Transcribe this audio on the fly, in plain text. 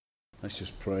Let's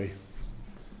just pray.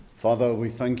 Father, we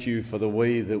thank you for the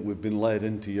way that we've been led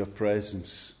into your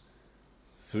presence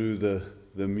through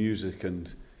the music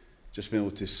and just being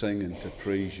able to sing and to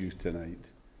praise you tonight.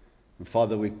 And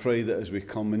Father, we pray that as we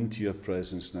come into your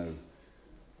presence now,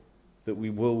 that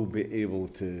we will be able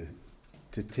to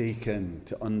take in,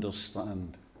 to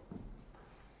understand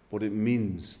what it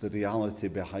means, the reality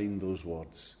behind those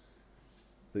words,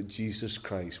 that Jesus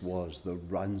Christ was the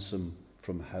ransom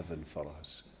from heaven for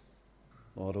us.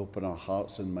 Lord, open our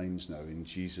hearts and minds now in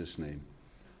Jesus' name.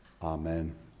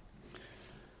 Amen.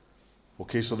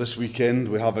 Okay, so this weekend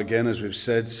we have again, as we've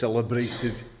said,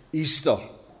 celebrated Easter.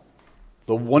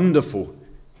 The wonderful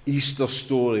Easter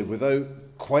story, without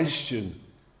question,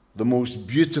 the most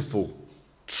beautiful,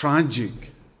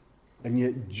 tragic, and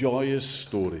yet joyous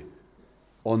story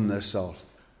on this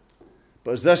earth.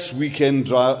 But as this weekend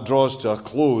draws to a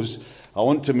close, I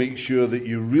want to make sure that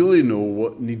you really know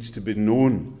what needs to be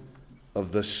known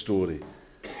of this story.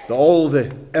 That all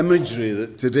the imagery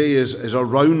that today is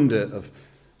around it, of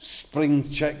spring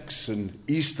chicks and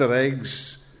Easter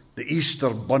eggs, the Easter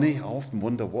bunny, I often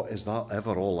wonder what is that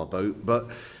ever all about, but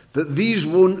that these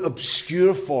won't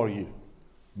obscure for you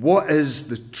what is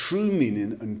the true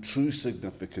meaning and true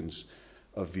significance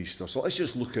of Easter. So let's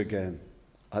just look again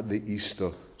at the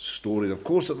Easter story. And of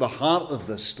course, at the heart of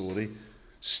this story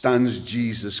stands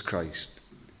Jesus Christ.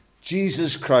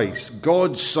 Jesus Christ,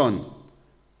 God's Son,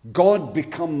 God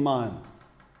become man,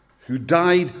 who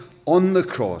died on the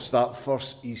cross that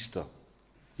first Easter.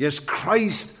 Yes,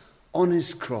 Christ on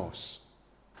his cross.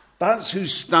 That's who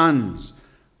stands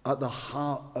at the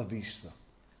heart of Easter.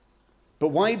 But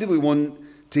why do we want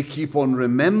to keep on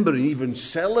remembering, even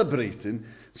celebrating,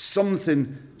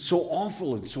 something so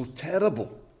awful and so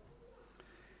terrible?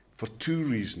 For two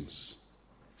reasons.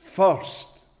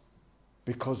 First,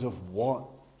 because of what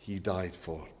he died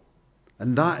for.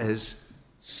 And that is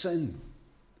sin.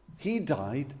 He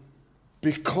died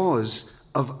because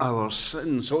of our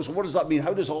sins. So what does that mean?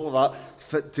 How does all of that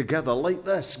fit together? Like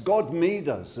this: God made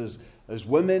us as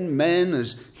women, men,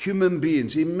 as human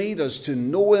beings. He made us to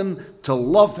know him, to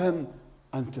love him,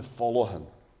 and to follow him.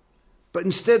 But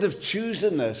instead of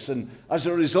choosing this, and as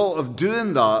a result of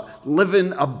doing that,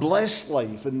 living a blessed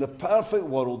life in the perfect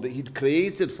world that he'd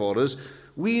created for us,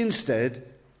 we instead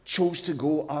chose to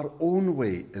go our own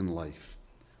way in life.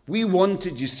 We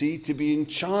wanted, you see, to be in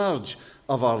charge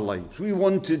of our lives. We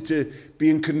wanted to be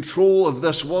in control of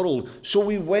this world. So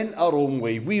we went our own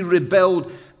way. We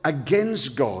rebelled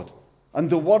against God. And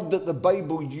the word that the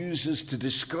Bible uses to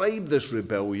describe this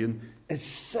rebellion is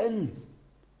sin.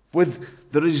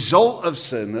 With the result of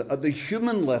sin at the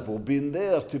human level being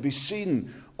there to be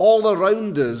seen all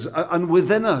around us and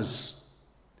within us,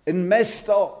 in messed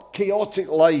up, chaotic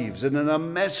lives and in a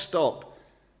messed up,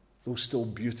 though still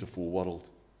beautiful world.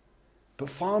 But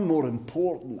far more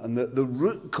important, and the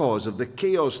root cause of the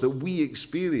chaos that we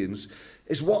experience,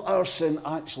 is what our sin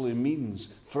actually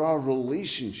means for our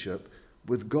relationship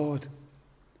with God.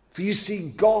 For you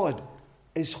see, God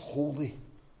is holy,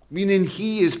 meaning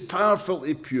he is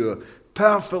perfectly pure,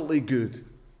 perfectly good.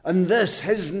 And this,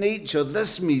 his nature,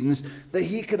 this means that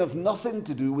he can have nothing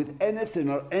to do with anything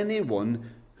or anyone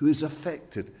who is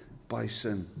affected by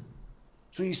sin.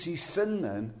 So you see, sin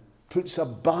then puts a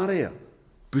barrier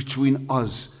between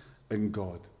us and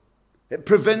God. It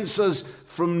prevents us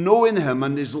from knowing him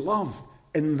and his love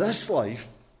in this life,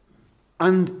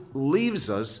 and leaves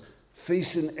us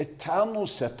facing eternal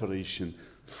separation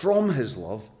from his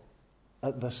love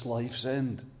at this life's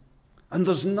end. And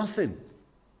there's nothing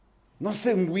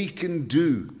we can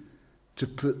do to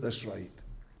put this right.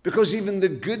 Because even the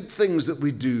good things that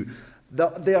we do,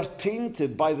 they are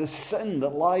tainted by the sin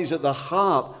that lies at the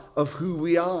heart of who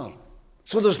we are.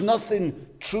 So there's nothing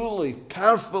truly,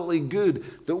 perfectly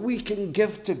good that we can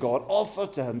give to God, offer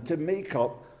to him to make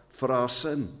up for our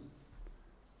sin.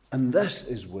 And this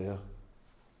is where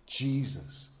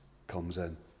Jesus comes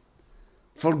in.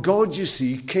 For God, you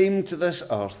see, came to this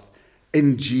earth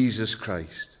in Jesus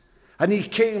Christ. And he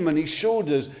came and he showed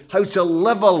us how to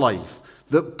live a life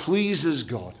that pleases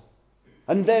God.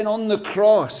 And then on the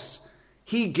cross,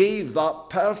 he gave that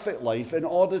perfect life in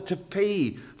order to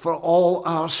pay for all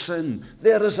our sin.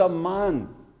 There is a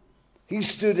man. He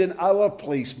stood in our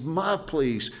place, my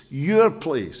place, your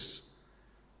place.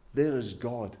 There is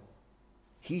God.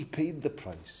 He paid the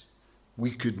price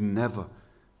we could never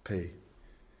pay.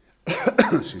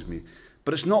 Excuse me.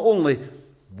 But it's not only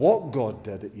what God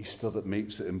did at Easter that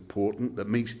makes it important, that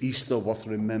makes Easter worth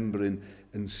remembering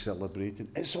and celebrating.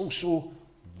 It's also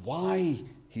why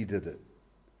he did it.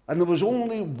 And there was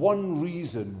only one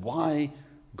reason why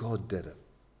God did it.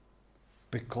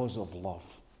 Because of love.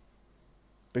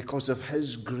 because of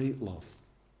his great love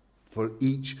for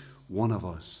each one of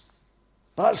us.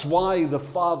 That's why the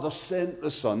Father sent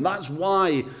the Son. That's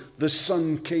why the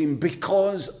Son came,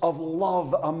 because of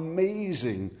love,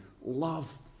 amazing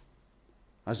love.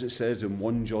 As it says in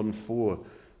 1 John 4,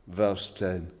 verse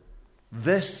 10,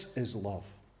 this is love.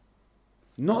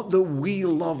 Not that we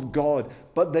love God,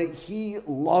 but that he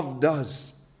loved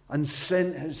us and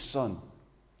sent his Son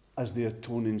as the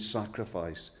atoning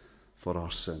sacrifice for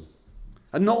our sin.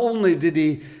 And not only did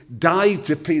he die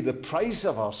to pay the price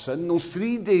of our sin, no,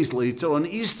 3 days later, on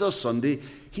Easter Sunday,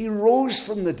 he rose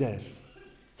from the dead.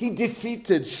 He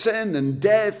defeated sin and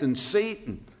death and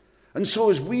Satan. And so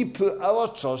as we put our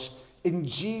trust in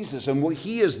Jesus and what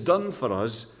he has done for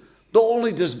us, not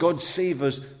only does God save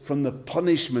us from the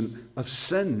punishment of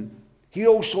sin, he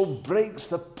also breaks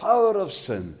the power of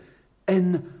sin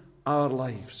in our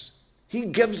lives. He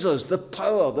gives us the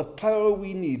power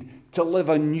we need to live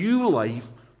a new life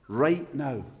right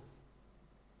now.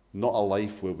 Not a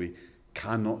life where we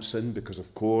cannot sin, because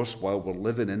of course, while we're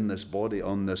living in this body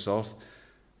on this earth,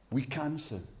 we can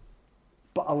sin.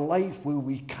 But a life where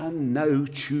we can now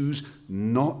choose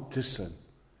not to sin,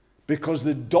 because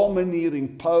the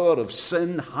domineering power of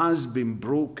sin has been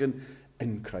broken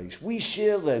in Christ. We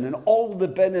share then in all the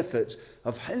benefits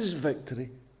of his victory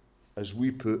as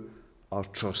we put our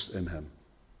trust in him.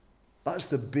 That's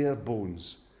the bare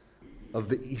bones of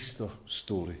the Easter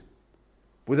story,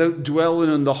 without dwelling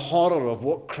on the horror of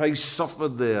what Christ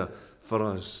suffered there for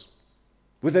us,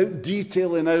 without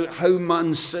detailing out how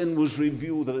man's sin was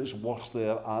revealed at its worst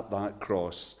there at that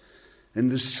cross, in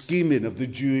the scheming of the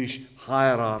Jewish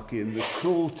hierarchy, in the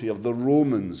cruelty of the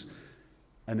Romans,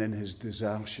 and in his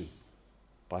desertion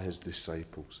by his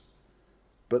disciples.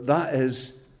 But that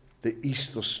is the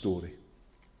Easter story.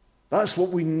 That's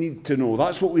what we need to know.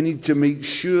 That's what we need to make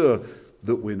sure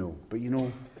that we know. But you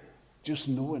know, just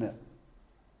knowing it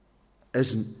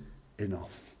isn't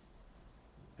enough.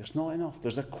 It's not enough.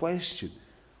 There's a question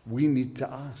we need to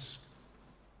ask.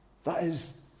 That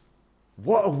is,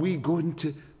 what are we going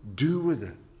to do with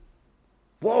it?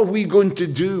 What are we going to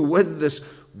do with this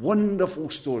wonderful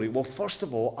story? Well, first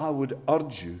of all, I would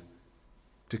urge you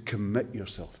to commit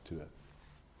yourself to it.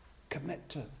 Commit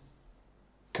to it.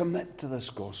 Commit to this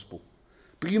gospel.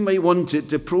 But you might want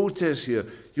to protest here.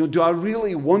 You know, do I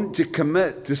really want to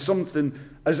commit to something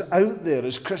as out there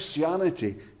as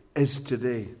Christianity is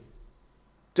today?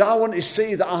 Do I want to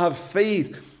say that I have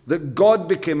faith that God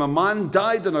became a man,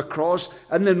 died on a cross,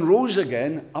 and then rose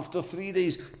again after 3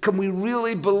 days? Can we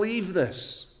really believe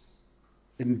this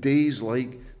in days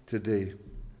like today,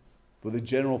 where the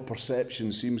general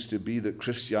perception seems to be that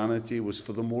Christianity was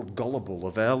for the more gullible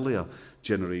of earlier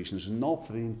generations and not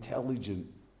for the intelligent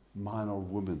man or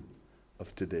woman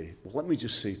of today? Well, let me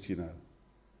just say to you now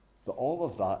that all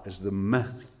of that is the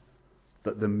myth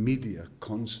that the media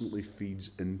constantly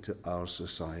feeds into our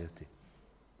society.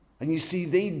 And you see,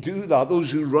 they do that,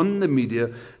 those who run the media,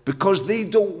 because they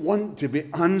don't want to be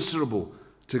answerable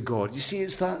to God. You see,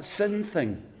 it's that sin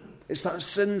thing. It's that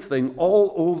sin thing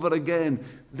all over again.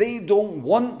 They don't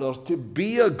want there to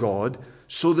be a God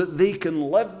so that they can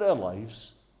live their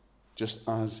lives just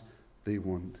as they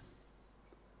want.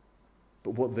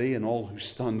 But what they and all who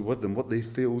stand with them, what they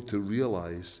fail to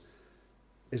realize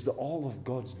is that all of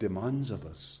God's demands of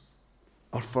us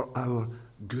are for our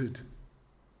good.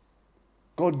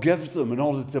 God gives them in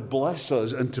order to bless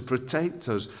us and to protect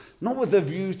us, not with a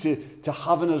view to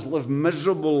having us live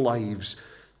miserable lives,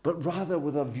 but rather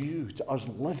with a view to us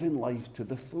living life to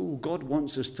the full. God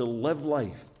wants us to live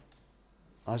life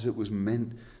as it was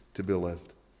meant to be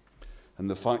lived. And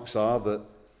the facts are that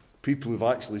people who've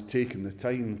actually taken the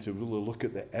time to really look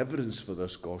at the evidence for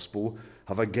this gospel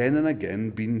have again and again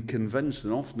been convinced,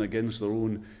 and often against their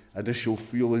own initial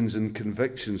feelings and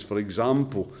convictions. For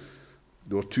example,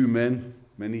 there were two men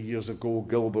many years ago,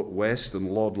 Gilbert West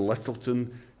and Lord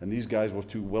Lyttelton, and these guys were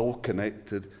two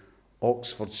well-connected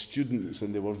Oxford students,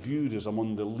 and they were viewed as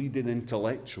among the leading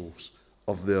intellectuals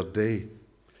of their day.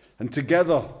 And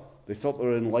together, they thought they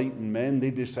were enlightened men.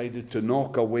 They decided to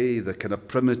knock away the kind of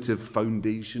primitive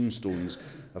foundation stones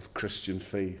of Christian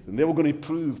faith. And they were going to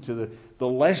prove to the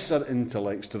lesser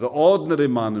intellects, to the ordinary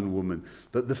man and woman,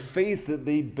 that the faith that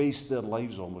they based their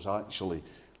lives on was actually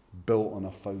built on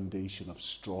a foundation of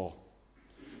straw.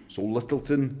 So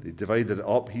Lyttelton, they divided it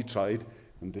up. He tried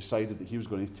and decided that he was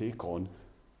going to take on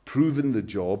proving the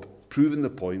job, proving the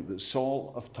point that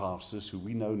Saul of Tarsus, who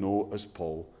we now know as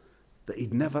Paul, that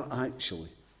he'd never actually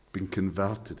been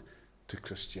converted to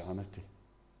Christianity.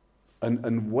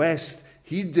 And West,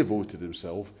 he devoted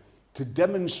himself to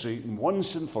demonstrating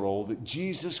once and for all that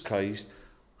Jesus Christ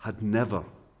had never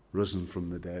risen from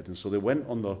the dead. And so they went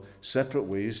on their separate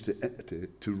ways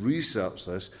to research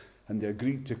this, and they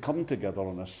agreed to come together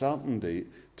on a certain date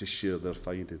to share their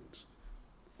findings.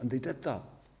 And they did that.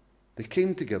 They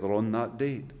came together on that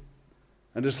date.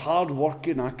 And as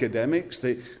hard-working academics,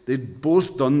 they'd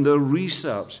both done their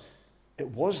research. It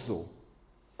was, though,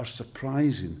 a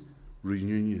surprising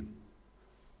reunion.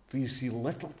 For you see,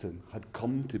 Littleton had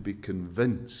come to be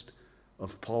convinced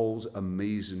of Paul's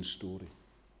amazing story.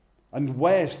 And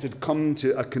West had come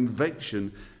to a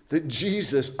conviction that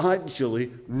Jesus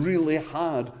actually really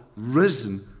had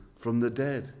risen from the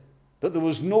dead. That there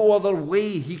was no other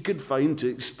way he could find to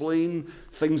explain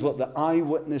things like the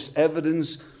eyewitness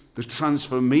evidence, the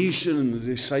transformation in the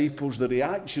disciples, the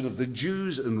reaction of the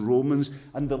Jews and Romans,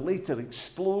 and the later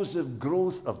explosive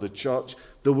growth of the church.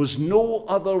 There was no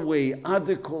other way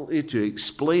adequately to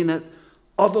explain it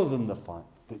other than the fact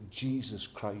that Jesus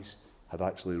Christ had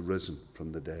actually risen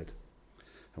from the dead.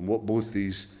 And what both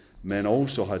these men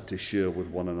also had to share with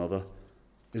one another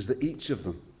is that each of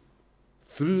them,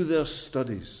 through their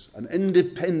studies and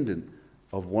independent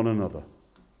of one another,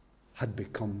 had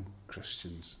become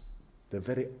Christians. The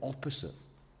very opposite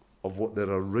of what their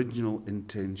original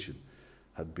intention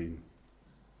had been.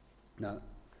 Now,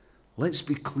 let's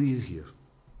be clear here.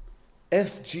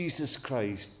 If Jesus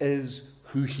Christ is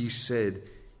who he said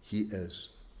he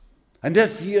is, and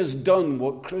if he has done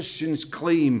what Christians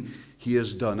claim he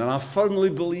has done, and I firmly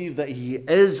believe that he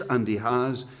is and he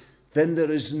has, then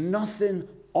there is nothing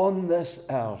on this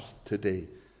earth today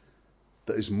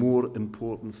that is more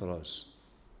important for us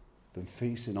than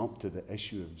facing up to the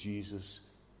issue of Jesus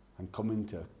and coming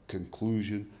to a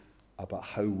conclusion about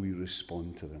how we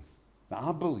respond to them. Now,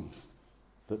 I believe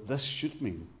that this should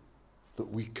mean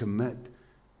that we commit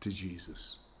to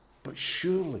Jesus. But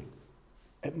surely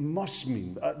it must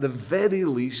mean, at the very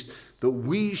least, that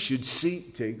we should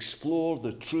seek to explore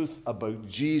the truth about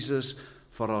Jesus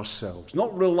for ourselves.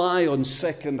 Not rely on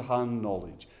second-hand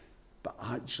knowledge, but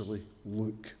actually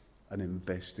look and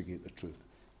investigate the truth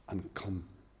and come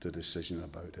to a decision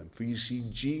about him. For you see,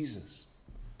 Jesus,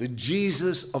 the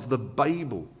Jesus of the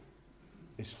Bible,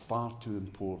 is far too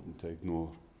important to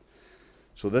ignore.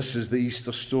 So this is the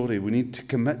Easter story. We need to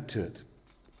commit to it.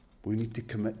 We need to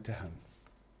commit to him,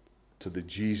 to the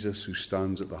Jesus who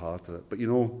stands at the heart of it. But you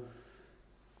know,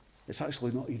 it's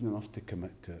actually not even enough to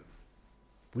commit to it.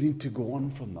 We need to go on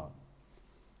from that,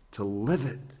 to live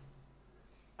it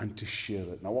and to share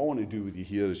it. Now, what I want to do with you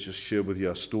here is just share with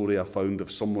you a story I found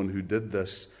of someone who did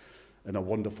this in a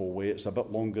wonderful way. It's a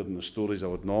bit longer than the stories I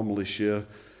would normally share,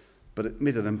 but it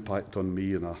made an impact on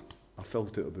me, and I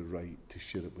felt it would be right to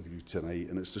share it with you tonight.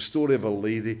 And it's the story of a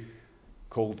lady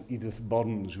called Edith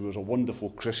Burns, who was a wonderful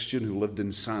Christian who lived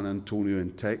in San Antonio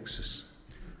in Texas.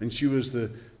 And she was the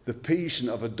patient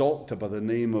of a doctor by the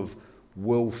name of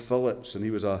Will Phillips. And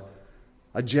he was a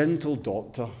gentle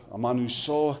doctor, a man who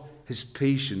saw his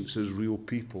patients as real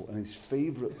people. And his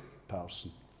favourite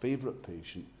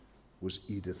patient, was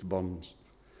Edith Burns.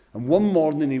 And one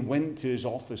morning he went to his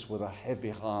office with a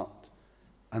heavy heart,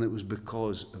 and it was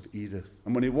because of Edith.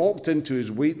 And when he walked into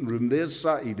his waiting room, there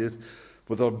sat Edith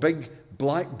with her big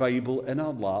black Bible in her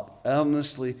lap,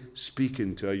 earnestly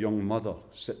speaking to a young mother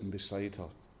sitting beside her.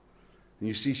 And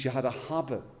you see, she had a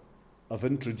habit of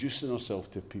introducing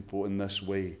herself to people in this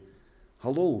way.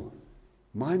 Hello,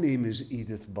 my name is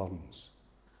Edith Burns.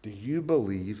 Do you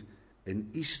believe in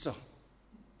Easter?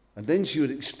 And then she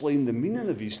would explain the meaning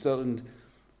of Easter, and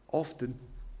often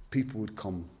people would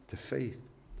come to faith.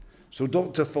 So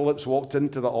Dr. Phillips walked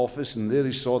into the office, and there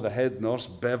he saw the head nurse,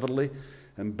 Beverly.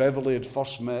 And Beverly had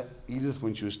first met Edith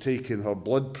when she was taking her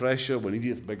blood pressure, when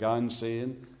Edith began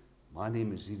saying, my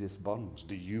name is Edith Burns.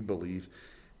 Do you believe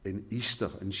in Easter?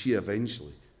 And she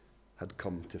eventually had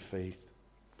come to faith.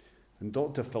 And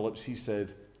Dr. Phillips, he said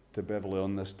to Beverly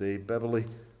on this day, Beverly,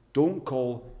 don't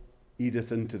call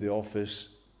Edith into the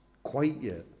office quite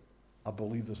yet. I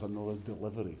believe there's another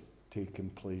delivery taking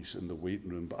place in the waiting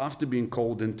room. But after being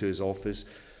called into his office,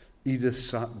 Edith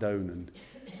sat down and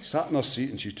sat in her seat,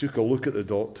 and she took a look at the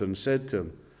doctor and said to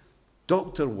him,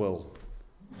 Dr. Will,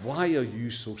 why are you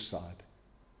so sad?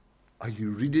 Are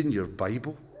you reading your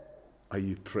Bible? Are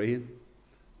you praying?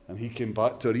 And he came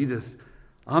back to her, Edith,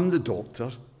 I'm the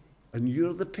doctor and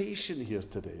you're the patient here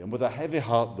today. And with a heavy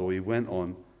heart, though, he went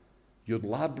on, your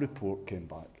lab report came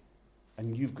back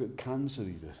and you've got cancer,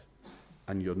 Edith,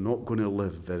 and you're not going to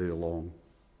live very long.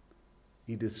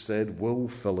 Edith said, Will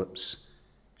Phillips,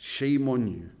 shame on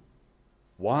you.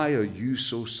 Why are you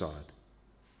so sad?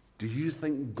 Do you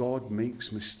think God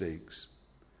makes mistakes?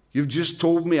 You've just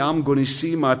told me I'm going to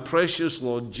see my precious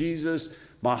Lord Jesus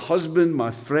my husband,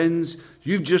 my friends,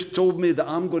 you've just told me that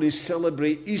I'm going to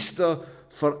celebrate Easter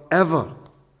forever.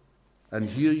 And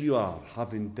here you are,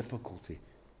 having difficulty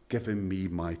giving me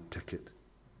my ticket.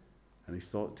 And he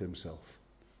thought to himself,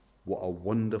 what a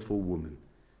wonderful woman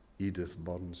Edith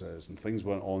Burns is. And things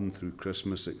went on through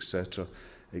Christmas, etc.,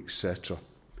 etc.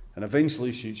 And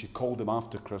eventually she called him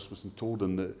after Christmas and told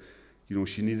him that,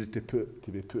 she needed to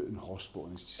be put in hospital.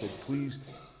 And she said, please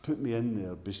put me in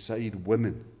there beside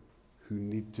women who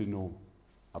need to know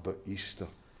about Easter.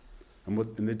 And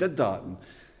they did that. And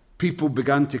people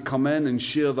began to come in and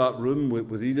share that room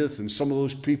with Edith. And some of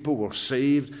those people were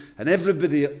saved. And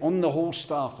everybody on the whole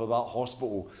staff of that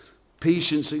hospital,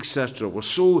 patients, etc., were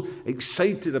so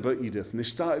excited about Edith. And they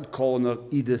started calling her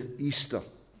Edith Easter.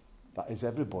 That is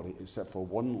everybody except for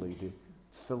one lady,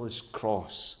 Phyllis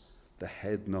Cross, the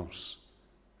head nurse.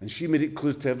 And she made it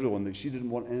clear to everyone that she didn't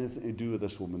want anything to do with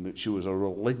this woman, that she was a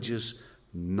religious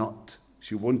nut.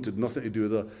 She wanted nothing to do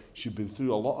with her. She'd been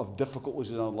through a lot of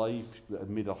difficulties in her life that had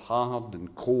made her hard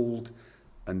and cold,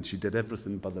 and she did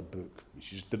everything by the book.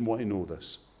 She just didn't want to know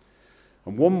this.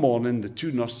 And one morning, the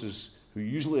two nurses who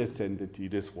usually attended to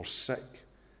Edith were sick,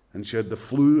 and she had the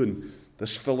flu, and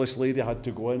this Phyllis lady had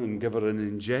to go in and give her an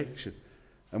injection.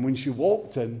 And when she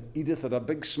walked in, Edith had a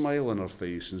big smile on her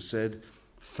face and said,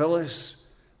 Phyllis,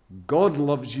 God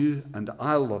loves you and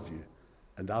I love you,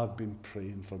 and I've been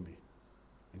praying for me.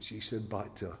 And she said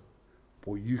back to her,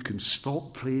 well, you can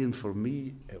stop praying for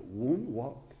me. It won't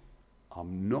work.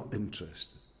 I'm not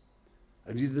interested.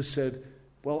 And Edith said,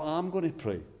 well, I'm going to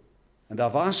pray. And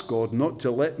I've asked God not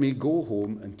to let me go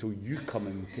home until you come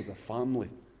into the family.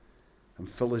 And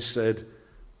Phyllis said,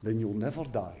 then you'll never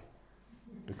die,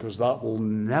 because that will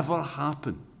never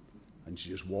happen. And she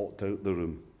just walked out the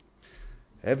room.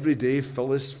 Every day,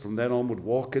 Phyllis from then on would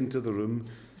walk into the room,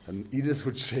 and Edith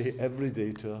would say every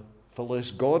day to her,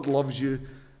 Phyllis, God loves you,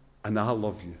 and I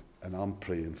love you, and I'm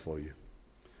praying for you.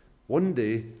 One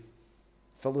day,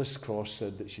 Phyllis Cross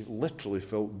said that she literally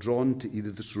felt drawn to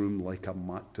Edith's room like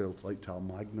to a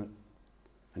magnet.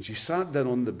 And she sat down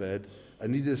on the bed,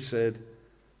 and Edith said,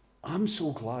 I'm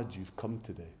so glad you've come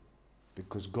today,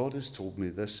 because God has told me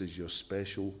this is your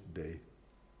special day.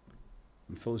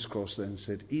 And Phyllis Cross then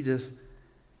said, Edith,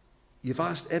 you've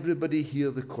asked everybody here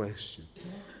the question,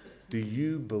 do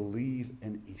you believe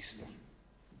in Easter?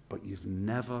 But you've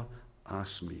never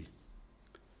asked me.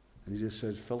 And Edith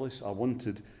said, Phyllis, I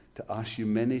wanted to ask you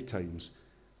many times,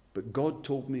 but God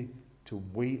told me to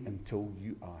wait until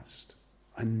you asked.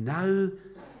 And now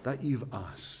that you've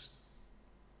asked,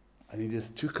 and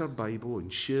Edith took her Bible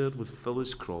and shared with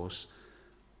Phyllis Cross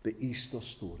the Easter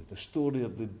story, the story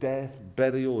of the death,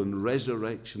 burial, and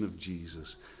resurrection of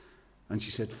Jesus. And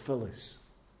she said, Phyllis,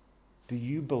 do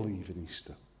you believe in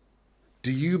Easter?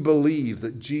 Do you believe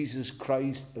that Jesus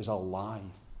Christ is alive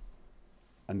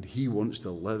and he wants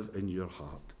to live in your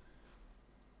heart?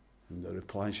 And the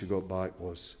reply she got back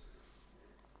was,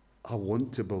 I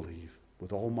want to believe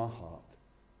with all my heart,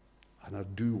 and I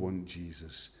do want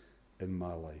Jesus in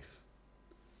my life.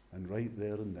 And right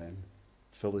there and then,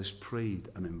 Phyllis prayed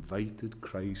and invited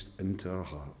Christ into her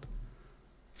heart.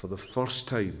 For the first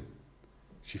time,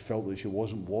 she felt that she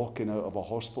wasn't walking out of a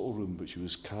hospital room, but she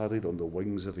was carried on the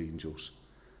wings of angels.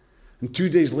 And 2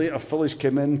 days later, Phyllis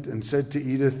came in and said to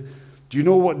Edith, do you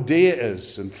know what day it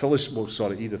is? And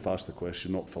Edith asked the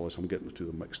question, not Phyllis. I'm getting the two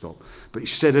of them mixed up. But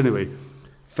she said anyway,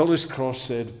 Phyllis Cross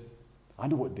said, I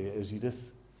know what day it is,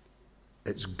 Edith.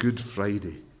 It's Good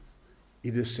Friday.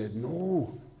 Edith said,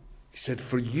 no. He said,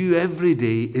 for you every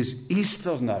day is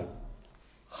Easter now.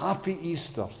 Happy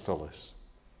Easter, Phyllis.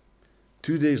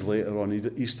 2 days later, on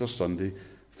Easter Sunday,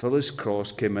 Phyllis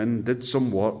Cross came in, did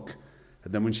some work,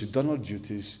 and then when she'd done her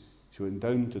duties, she went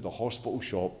down to the hospital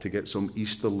shop to get some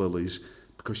Easter lilies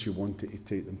because she wanted to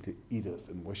take them to Edith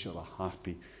and wish her a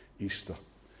happy Easter.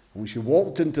 And when she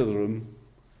walked into the room,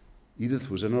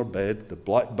 Edith was in her bed, the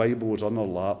black Bible was on her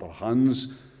lap, her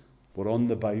hands were on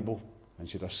the Bible, and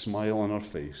she had a smile on her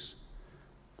face.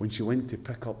 When she went to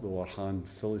pick up her hand,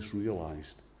 Phyllis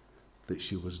realised that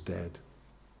she was dead.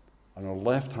 And her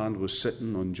left hand was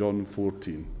sitting on John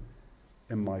 14.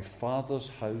 In my Father's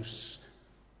house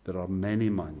there are many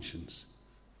mansions.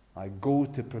 I go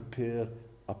to prepare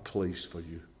a place for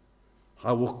you.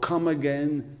 I will come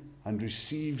again and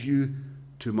receive you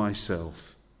to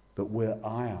myself, that where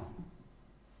I am,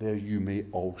 there you may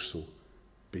also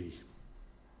be.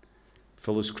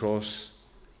 Phyllis Cross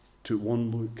took one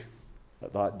look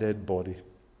at that dead body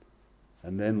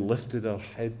and then lifted her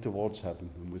head towards heaven,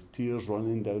 and with tears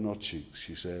running down her cheeks,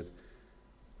 she said,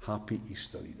 Happy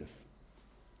Easter, Edith.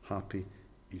 Happy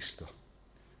Easter.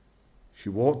 She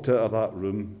walked out of that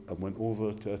room and went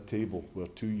over to a table where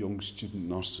two young student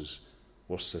nurses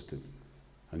were sitting.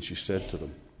 And she said to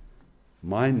them,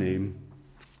 "My name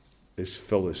is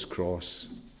Phyllis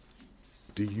Cross.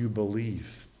 Do you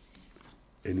believe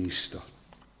in Easter?"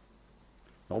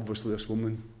 Obviously, this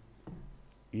woman,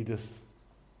 Edith,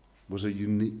 was a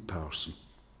unique person.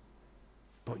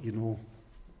 But you know,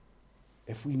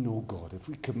 if we know God, if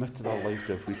we committed our life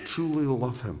to Him, if we truly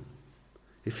love Him,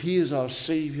 if He is our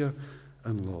Saviour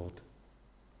and Lord,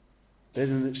 then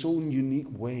in its own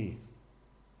unique way,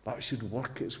 that should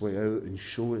work its way out and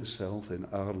show itself in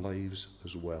our lives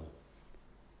as well.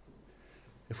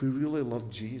 If we really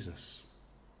love Jesus,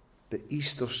 the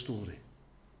Easter story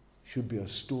should be a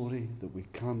story that we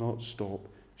cannot stop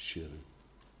sharing.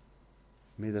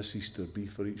 May this Easter be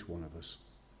for each one of us.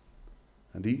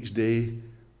 And each day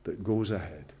that goes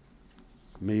ahead,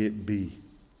 may it be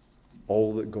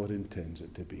all that God intends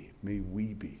it to be. May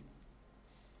we be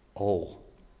all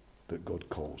that God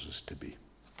calls us to be.